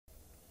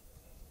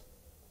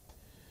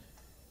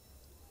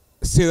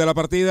Se da la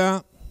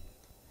partida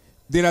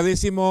de la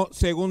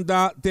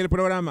 12ª del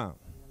programa.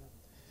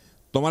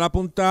 Toma la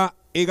punta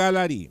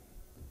Egalari.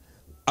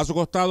 A su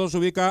costado se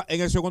ubica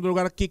en el segundo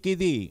lugar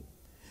Kikidi.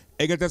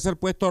 En el tercer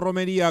puesto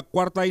Romería,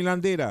 cuarta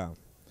Hilandera.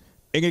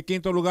 En el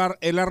quinto lugar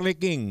el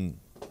Arlequín.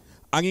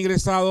 Han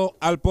ingresado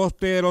al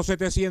poste de los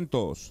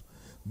 700.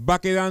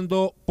 Va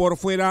quedando por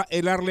fuera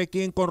el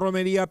Arlequín con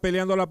Romería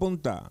peleando la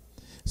punta.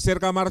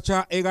 Cerca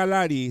marcha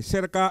Egalari,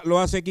 cerca lo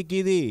hace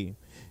Kikidi.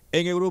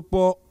 En el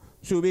grupo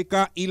se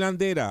ubica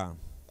Hilandera.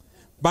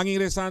 Van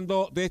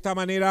ingresando de esta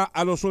manera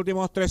a los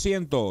últimos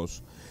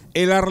 300.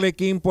 El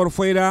Arlequín por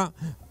fuera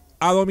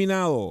ha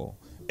dominado.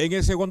 En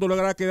el segundo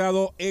lugar ha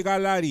quedado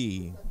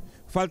Egalari.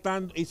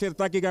 Faltan y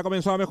Sirtaki, que ha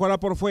comenzado a mejorar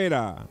por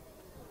fuera.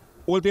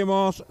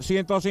 Últimos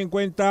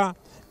 150.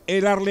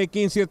 El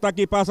Arlequín,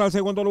 Sirtaki pasa al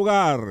segundo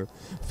lugar.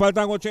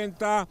 Faltan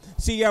 80,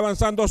 sigue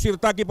avanzando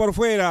Sirtaki por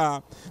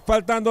fuera.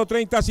 Faltando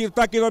 30,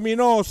 Sirtaki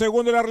dominó.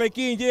 Segundo el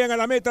Arlequín, llegan a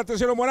la meta,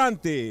 tercero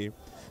Morante.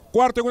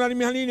 Cuarto en una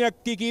misma línea,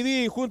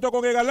 Kikidi junto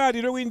con Egalari,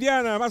 luego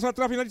Indiana. Más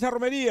atrás finaliza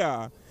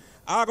Romería.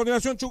 A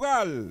continuación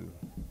Chugal.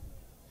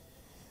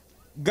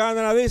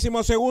 Gana la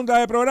 12ª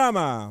del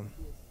programa.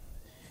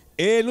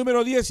 El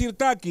número 10,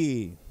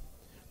 Sirtaki,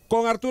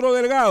 con Arturo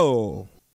Delgado.